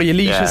 She's very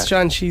elitist,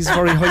 John. She's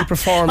very high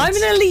performance. I'm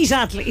an elite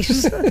athlete.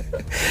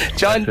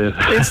 John,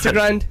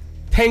 Instagram,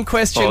 10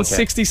 questions,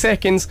 60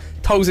 seconds,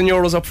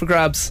 €1,000 up for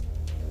grabs.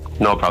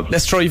 No problem.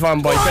 Let's drive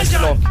on, boy. Best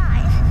of luck.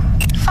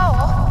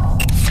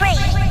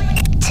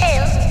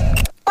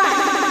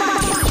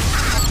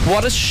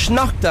 What is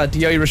schnockta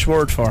the Irish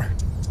word for?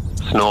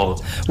 Snow.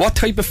 What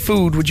type of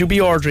food would you be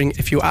ordering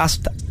if you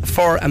asked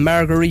for a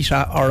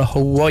margarita or a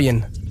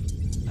Hawaiian?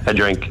 A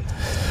drink.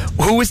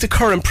 Who is the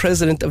current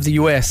president of the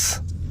US?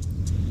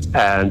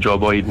 Joe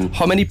Biden.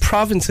 How many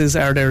provinces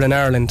are there in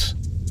Ireland?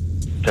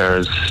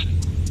 There's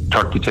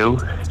 32.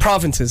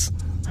 Provinces.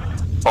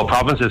 Oh,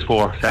 provinces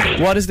 4.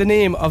 Sorry. What is the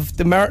name of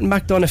the Martin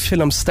McDonagh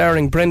film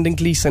starring Brendan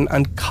Gleeson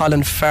and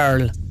Colin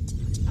Farrell?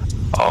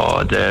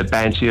 Oh, the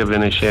Banshee of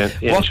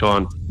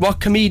Inisherin. What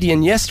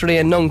comedian yesterday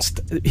announced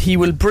he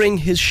will bring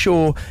his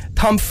show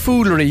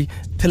Tomfoolery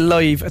to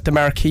live at the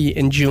Marquee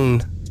in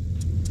June?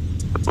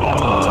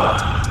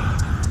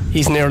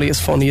 He's nearly as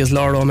funny as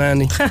Laura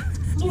O'Mahony.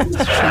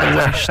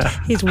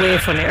 He's way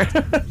funnier.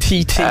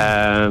 TT.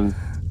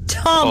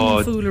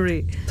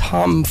 Tomfoolery.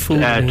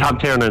 Tomfoolery. Tom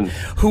Tiernan.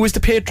 Who is the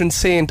patron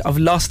saint of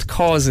lost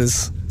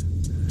causes?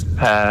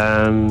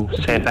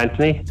 St.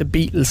 Anthony. The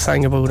Beatles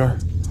sang about her.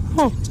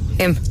 Oh,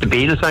 him. The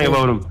Beatles sang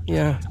about him.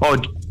 Yeah. Oh,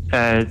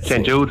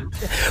 St. Jude.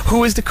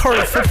 Who is the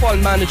current football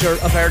manager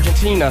of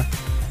Argentina?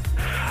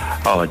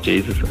 Oh,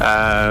 Jesus.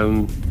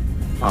 I'm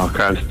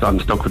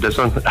stuck with this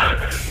one.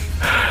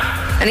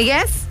 Any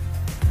guess?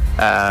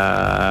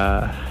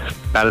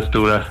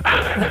 Ballestura.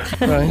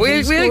 Right.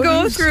 We'll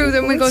go through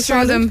them. We'll go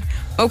through them.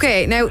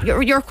 Okay, now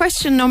your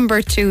question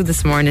number 2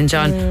 this morning,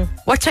 John.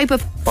 What type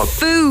of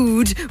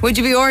food would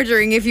you be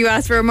ordering if you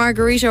asked for a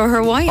margarita or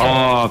Hawaiian?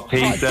 Oh,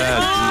 pizza.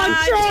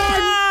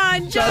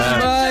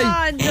 John.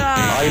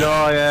 I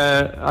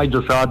know, I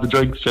just had the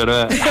drink, We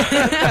know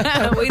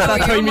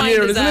that time of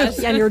year, isn't it?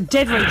 Yeah, and you're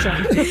dead right,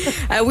 John.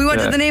 We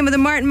wanted the name of the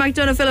Martin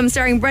McDonagh film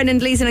starring Brendan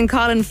Gleeson and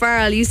Colin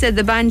Farrell. You said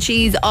The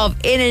Banshees of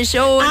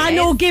Inisherin. I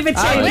know, give it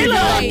to me.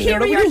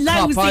 Kira, you're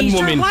lousy.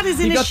 Sure, what is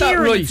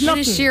Inisherin? Right. It's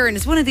nothing. Inisherin.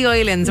 It's one of the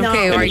islands. No.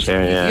 Okay, all right.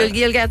 Yeah.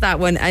 You'll get that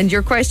one. And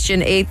your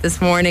question 8 this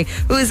morning.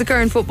 Who is the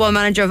current football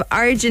manager of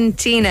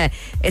Argentina?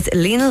 It's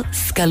Lionel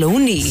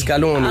Scaloni.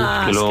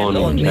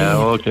 Scaloni. Yeah,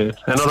 okay.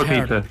 Another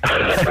pizza.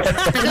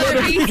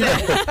 Another pizza.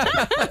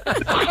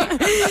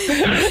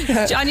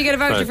 John, you get a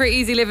voucher for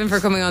Easy Living for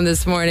coming on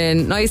this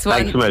morning. Nice one.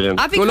 Thanks a million.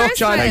 Happy Good luck,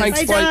 Christmas. John.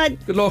 Thanks, bye.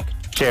 Good luck.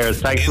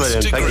 Cheers. Thanks a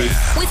million. Thank you.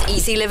 With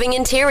Easy Living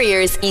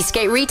Interiors,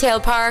 Eastgate Retail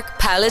Park,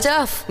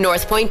 Paladuff,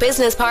 North Point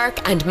Business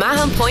Park and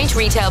Mahon Point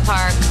Retail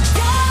Park.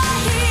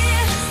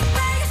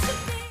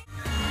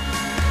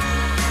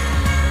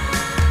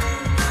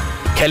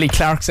 Kelly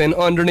Clarkson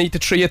underneath the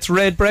tree. It's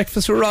Red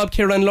Breakfast with Rob,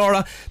 Ciara and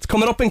Laura. It's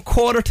coming up in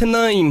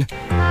 9:15.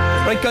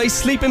 Right, guys,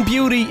 Sleeping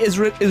Beauty is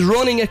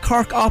running at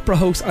Cork Opera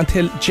House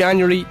until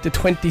January the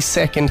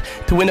 22nd.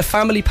 To win a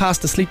family pass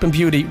to Sleeping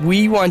Beauty,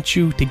 we want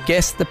you to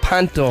guess the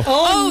panto.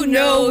 Oh,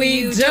 no,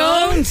 we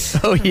don't.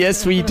 Oh,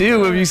 yes, we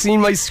do. Have you seen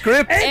my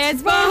script?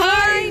 It's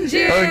behind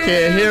you.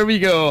 Okay, here we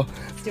go.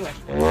 Let's do it.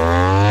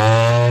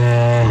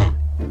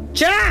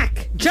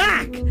 Jack,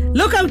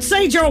 look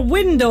outside your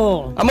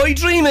window. Am I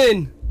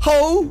dreaming?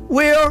 How?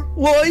 Where?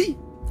 Why?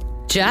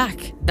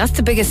 Jack, that's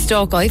the biggest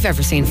stalk I've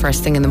ever seen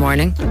first thing in the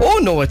morning. Oh,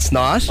 no, it's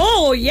not.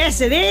 Oh, yes,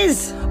 it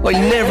is. I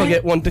never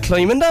get one to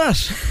climb in that.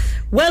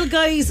 Well,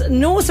 guys,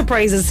 no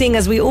surprises, seeing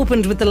as we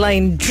opened with the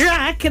line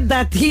Jack,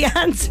 that the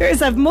answers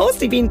have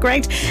mostly been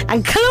correct.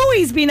 And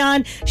Chloe's been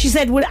on. She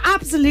said would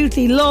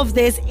absolutely love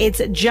this.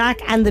 It's Jack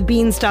and the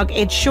Beanstalk.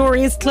 It sure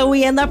is,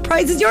 Chloe, and that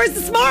prize is yours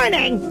this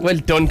morning. Well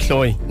done,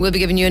 Chloe. We'll be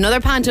giving you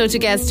another panto to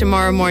guess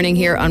tomorrow morning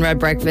here on Red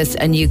Breakfast,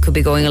 and you could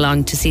be going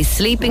along to see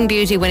Sleeping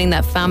Beauty, winning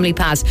that family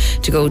pass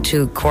to go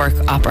to Cork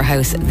Opera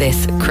House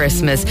this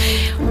Christmas.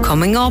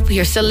 Coming up,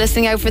 you're still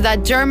listening out for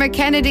that Dermot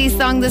Kennedy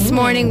song this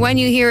morning. When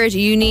you hear it,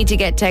 you need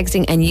to get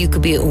texting, and you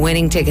could be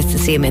winning tickets to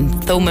see him in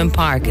Thomond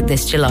Park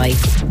this July.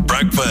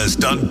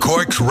 Breakfast on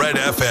Cork's Red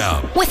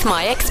FM. With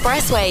My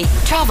Expressway.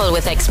 Travel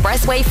with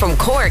Expressway from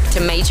Cork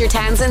to major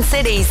towns and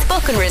cities.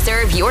 Book and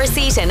reserve your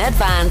seat in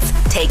advance.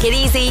 Take it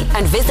easy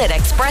and visit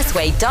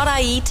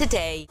expressway.ie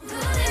today.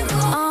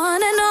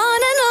 On and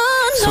on and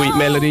on. Sweet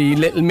melody,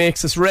 Little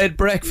Mix. It's Red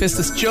Breakfast.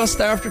 It's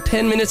just after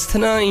 10 minutes to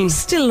 9.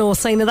 Still no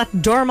sign of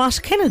that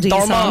Dermot Kennedy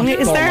song,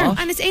 is there?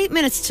 And it's 8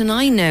 minutes to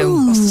 9 now.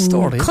 Ooh, what's the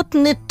story?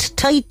 Cutting it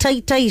tight.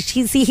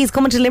 He's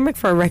coming to Limerick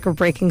for a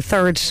record-breaking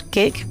 3rd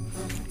gig.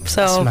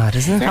 So that's mad,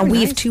 isn't it? And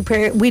we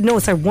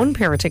have one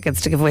pair of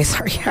tickets to give away.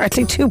 Sorry,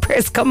 hardly 2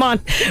 pairs. Come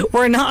on,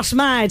 we're not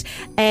mad.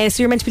 So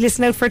you're meant to be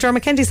listening out for a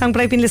Dermot Kennedy song,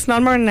 but I've been listening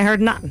all morning and I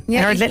heard nothing. Yeah.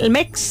 I heard Little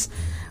Mix.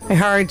 I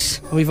heard.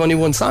 We've only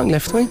one song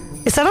left, we?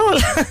 Is that all?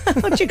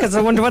 Because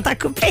I wonder what that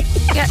could be.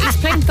 Yeah, he's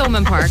playing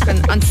Thomond Park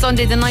on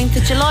Sunday the 9th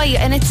of July,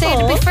 and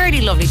it'd be fairly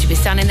lovely to be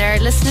standing there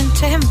listening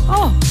to him.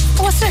 Oh,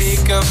 what's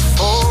this? Take a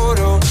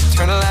photo,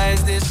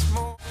 internalize this.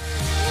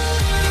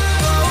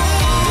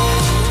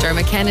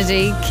 Dermot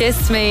Kennedy,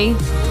 Kiss Me,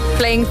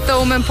 playing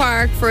Thomond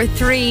Park for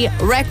 3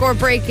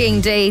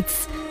 record-breaking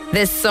dates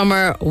this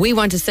summer. We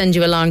want to send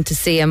you along to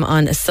see him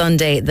on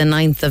Sunday the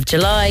 9th of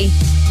July.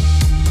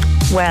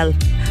 Well,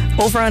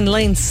 over on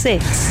line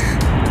 6,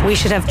 we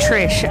should have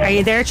Trish. Are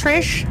you there,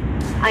 Trish?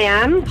 I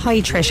am. Hi,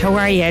 Trish. How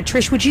are you?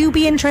 Trish, would you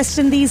be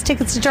interested in these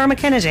tickets to Dermot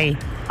Kennedy?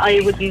 I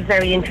would be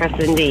very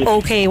interested indeed.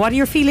 Okay, what are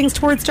your feelings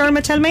towards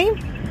Dermot, tell me?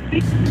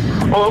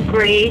 Oh,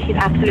 great. He's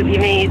absolutely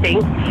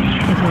amazing.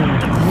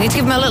 You need to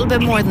give him a little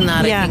bit more than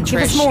that, Yeah, I think,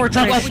 give us Trish. more,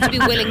 Trish. What would you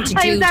be willing to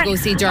do to go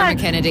see Dermot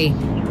Kennedy?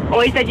 Oh,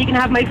 he said you can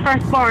have my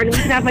firstborn and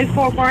you can have my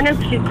fourthborn now,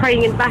 she's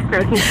crying in the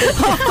background.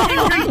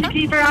 Trying to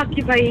keep her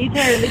occupied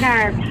here in the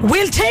car.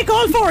 We'll take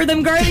all 4 of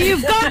them, girl.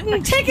 You've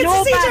gotten tickets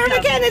to see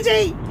Dermot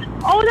Kennedy.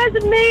 Oh,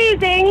 that's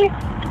amazing.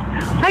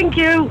 Thank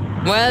you.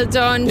 Well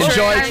done, Enjoy,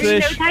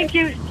 Trish.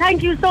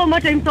 Thank you so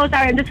much. I'm so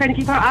sorry. I'm just trying to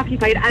keep her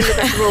occupied and the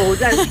back road.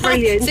 That's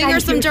brilliant. Sing her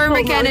some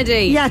Dermot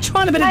Kennedy. Yeah,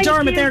 try a bit of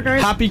Dermot there, girl.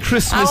 Happy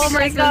Christmas. Oh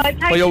my God.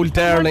 My old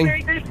darling.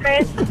 Merry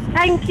Christmas.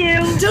 Thank you.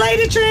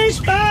 Delighted,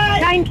 Trish. Bye.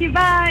 Thank you.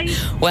 Bye.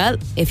 Well,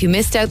 if you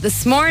missed out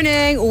this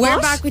morning,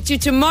 we're back with you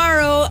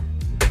tomorrow.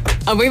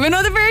 And we have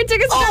another pair of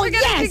tickets to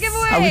give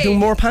away. Are we doing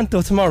more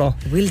panto tomorrow?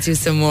 We'll do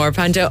some more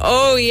panto.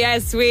 Oh,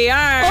 yes, we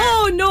are.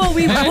 Oh, no,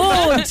 we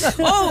won't.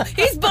 Oh,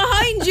 he's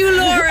behind you,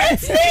 Laura.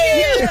 It's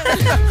Neil.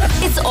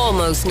 It's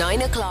almost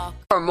 9 o'clock.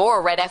 For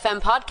more Red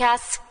FM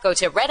podcasts, go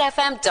to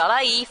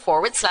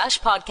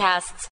redfm.ie/podcasts.